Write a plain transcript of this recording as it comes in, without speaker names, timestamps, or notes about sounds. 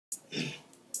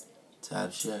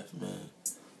Top Chef, man.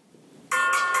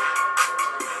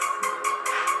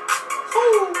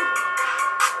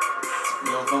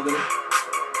 You don't fuck with it?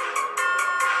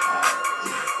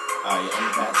 Alright, I'm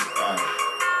passing. Alright.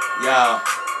 Y'all,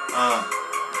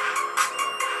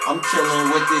 I'm chilling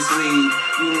with this weed.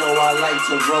 You know I like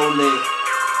to roll it.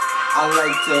 I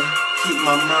like to keep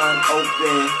my mind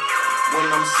open when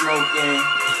I'm smoking.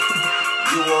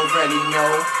 You already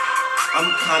know I'm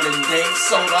kinda dank,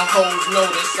 so the hoes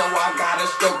notice. So I gotta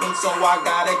stroke them, so I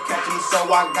gotta catch them, so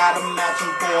I gotta match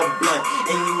them for a blunt.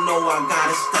 And you know I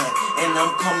gotta stunt, and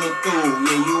I'm coming through.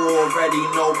 Yeah, you already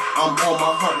know I'm on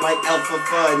my hunt like Alpha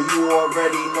Fudd. You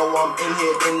already know I'm in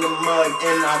here in the mud,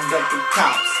 and I duck the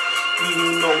cops.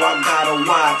 You know I gotta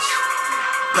watch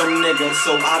them niggas,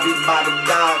 so I be by the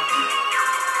dock.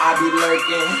 I be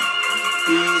lurking,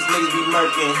 these niggas be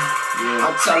murking. Yeah.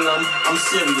 I tell them I'm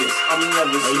serious, I'm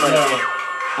never smirking.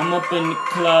 I'm up in the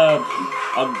club,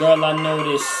 a girl I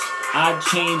notice. I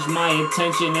change my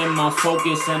attention and my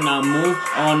focus, and I move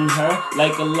on her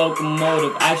like a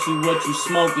locomotive. Ask you what you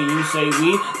smoking, you say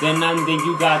weed, then I think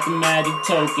you got the magic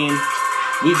token.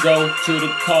 We go to the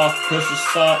car, push the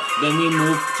start, then we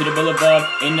move to the boulevard.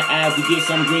 In the Ave, we get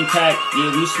some green crack.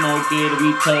 Yeah, we smoke it, we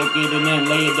toke it, and then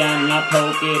lay it down and I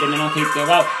poke it, and then I'll kick her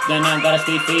out. Then I gotta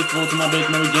stay faithful to my bitch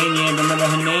Mary Jane. Yeah, remember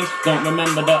her name? Don't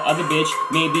remember the other bitch.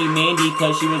 Maybe Mandy,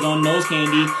 cause she was on nose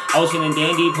candy. I was feeling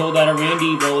dandy, pulled out a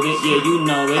Randy, rolled it. Yeah, you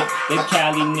know it. The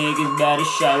Cali niggas better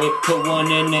show it. Put one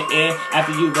in the air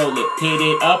after you roll it. Hit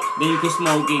it up, then you can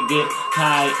smoke it. Get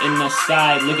high in the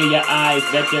sky. Look at your eyes,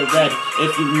 bet you're red.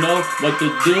 If you know what to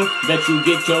do, bet you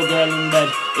get your girl in bed.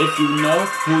 If you know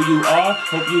who you are,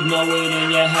 hope you know it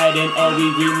in your head. And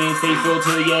always remain faithful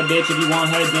to your bitch. If you want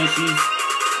her, then she's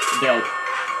dead.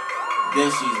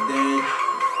 Then she's dead.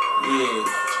 Yeah,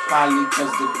 probably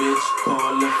cause the bitch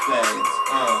call the feds.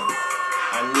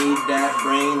 I need that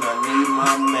brain, I need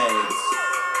my meds.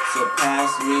 So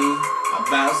pass me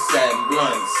about 7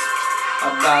 blunts,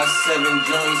 about 7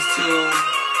 joints too.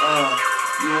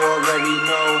 You already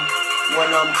know. When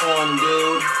I'm on,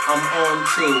 dude, I'm on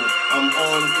 2, I'm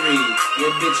on 3.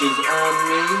 Your bitch is on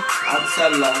me, I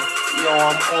tell her, yo,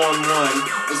 I'm on 1.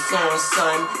 It's on,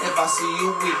 son, if I see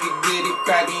you, we could get it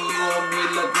cracking. You won't be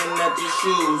looking at your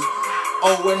shoes.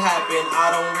 Oh, what happened?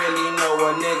 I don't really know.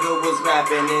 A nigga was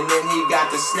rapping, and then he got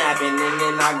to snapping, and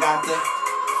then I got to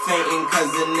fainting,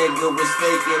 cause the nigga was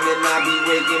faking. And I be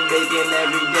waking, baking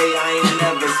every day. I ain't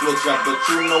never switch up, but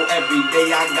you know every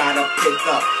day I gotta pick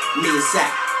up me a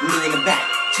sack. Me in the back,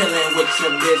 chillin' with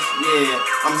your bitch, yeah.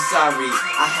 I'm sorry,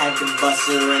 I had to bust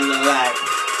her in the lack.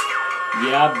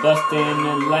 Yeah, I busted in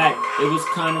the lack. It was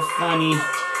kinda funny.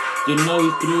 You know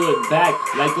he threw it back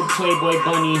like a Playboy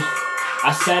bunny.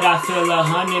 I said I feel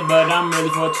 100, but I'm really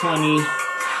for 20.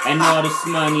 And all this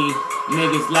money.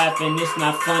 Niggas laughing, it's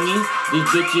not funny. These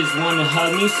bitches wanna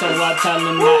hug me, so I tell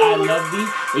them that I love thee.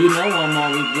 But you know I'm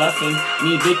always bluffing.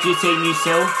 And these bitches take me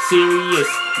so serious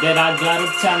that I gotta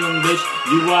tell them, bitch,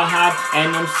 you are hot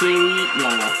and I'm serious. No,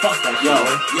 fuck that shit.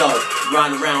 Yo,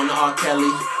 riding around the R.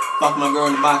 Kelly. Fuck my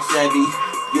girl in the box Chevy.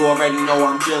 You already know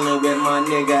I'm chillin' with my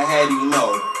nigga Hetty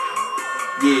Mo.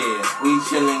 Yeah, we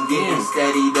chillin', getting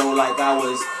steady though, like I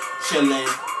was chillin'.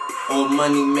 Or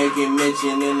money making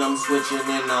mission, and I'm switching,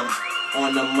 and I'm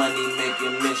on the money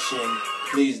making mission.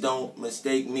 Please don't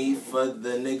mistake me for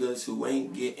the niggas who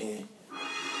ain't getting.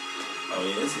 Oh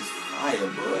yeah, this is fire,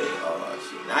 boy. Oh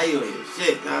shit, now you hear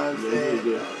shit. Now I'm saying.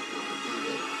 Yeah.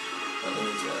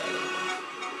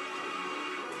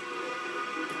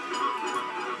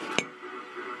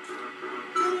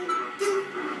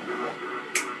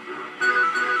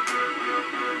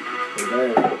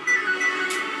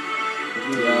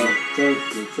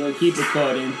 So keep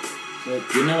recording.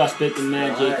 You know I spit the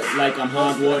magic like I'm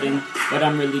Hogwarts, but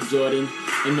I'm really Jordan.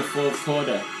 In the 4th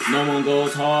quarter, no one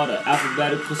goes harder.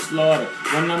 Alphabetical slaughter.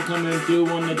 When I'm coming through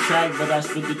on the track, but I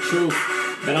spit the truth.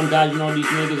 But I'm dodging all these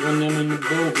niggas when they're in the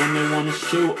booth. When they wanna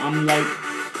shoot, I'm like,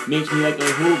 makes me like a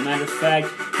hoop. Matter of fact,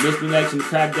 makes me like some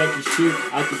crap that you shoot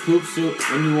out the poop suit.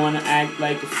 When you wanna act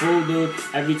like a fool, dude.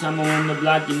 Every time I'm on the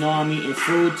block, you know I'm eating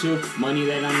food too. Money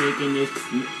that I'm making is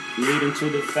leading to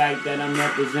the fact that I'm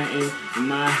representing for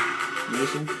my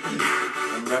nation.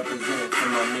 I'm representing for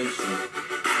my nation.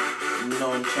 You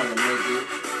know I'm trying to make it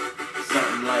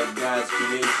something like God's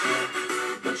creation.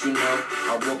 But you know,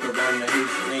 I walk around the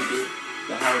house naked,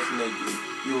 the house naked.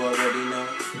 You already know,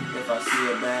 if I see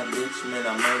a bad bitch, man,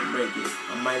 I might break it.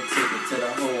 I might take it to the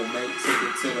hole, might take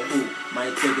it to the hoop.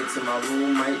 Might take it to my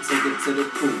room, might take it to the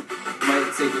coop.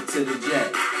 Might take it to the jet.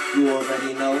 You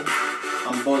already know,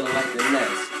 I'm ballin' like the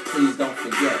Nets. Please don't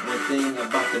forget one thing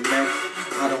about the Mets.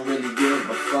 I don't really give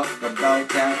a fuck about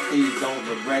that. Please don't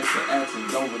regret the X and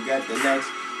don't regret the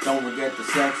next. Don't regret the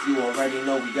sex. You already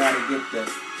know we gotta get the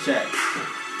checks.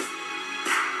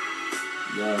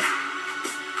 Yo.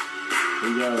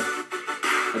 Hey, yo.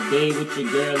 A day with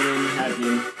your girl in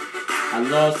heaven. I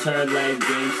lost her like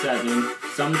game 7.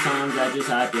 Sometimes that just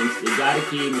happens. You gotta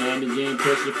keep managing,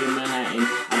 push it from Manhattan.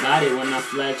 I got it when I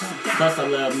flex. Plus I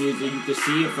love music. You can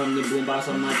see it from the boombox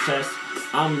on my chest.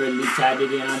 I'm really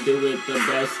tatted and I do it the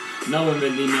best. No one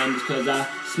really manages cause I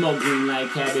smoke green like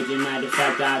cabbage. And matter of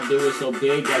fact, I do it so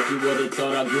big that you would've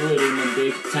thought I grew it in a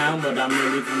big town. But I'm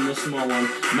really from the small one.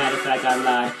 Matter of fact, I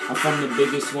lied. I'm from the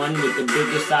biggest one with the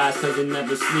biggest eyes cause it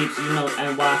never sleeps. You know,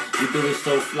 and why we do it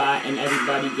so fly and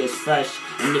everybody gets fresh.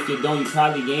 And if you don't, you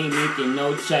probably ain't making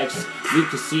no checks. We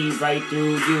can see right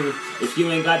through you. If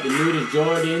you ain't got the newest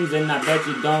Jordans, then I bet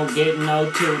you don't get no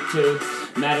tutu.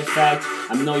 Matter of fact,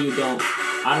 I know you don't.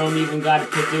 I don't even gotta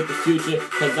predict the future,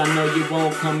 cause I know you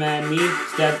won't come at me.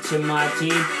 Step to my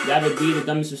team, that'll be the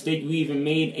dumbest mistake you even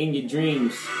made in your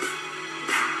dreams.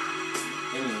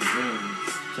 In your dreams.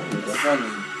 It's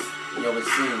funny, yo, it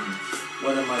seems.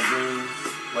 What are my dreams?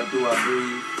 What do I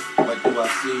breathe? What do I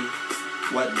see?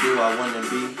 What do I wanna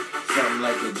be? Something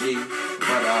like a G,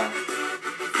 but I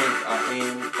think I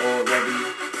am already.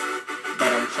 But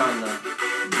I'm tryna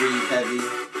breathe heavy.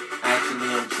 Actually,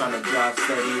 I'm trying to drive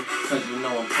steady, cause you know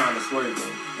I'm kinda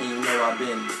swerving. And you know I've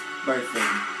been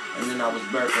birthing, and then I was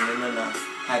birthing, and then I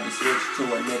had to switch to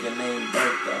a nigga named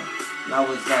Bertha. And I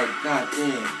was like, God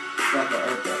damn, fuck a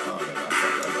Eartha.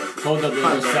 Hold up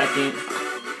a second.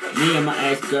 Me and my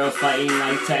ex-girl fighting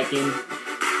like Tekken.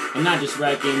 And I just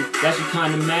reckon that she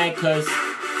kinda mad cause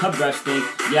her breath stink.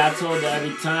 Yeah, I told her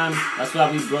every time, that's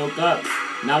why we broke up.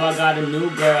 Now I got a new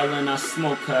girl and I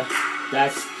smoke her.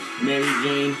 That's Mary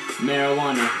Jane,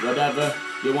 marijuana, whatever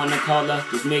you wanna call her.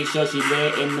 Just make sure she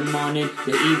there in the morning,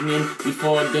 the evening,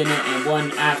 before dinner, and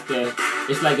one after.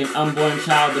 It's like an unborn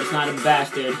child, but it's not a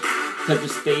bastard. Cause it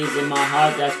stays in my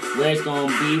heart, that's where it's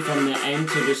gonna be from the end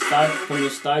to the start, from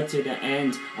the start to the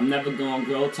end. I'm never gonna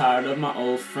grow tired of my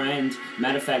old friend.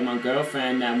 Matter of fact, my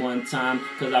girlfriend that one time,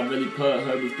 cause I really put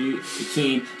her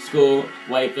between school,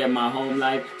 wife, and my home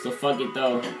life. So fuck it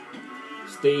though.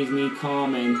 Stays me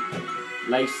calm and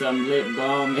like some lip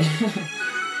balm.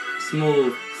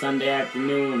 Smooth Sunday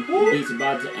afternoon. The beat's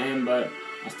about to end, but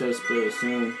I still spit it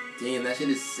soon. Damn, that shit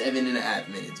is 7.5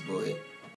 minutes, boy.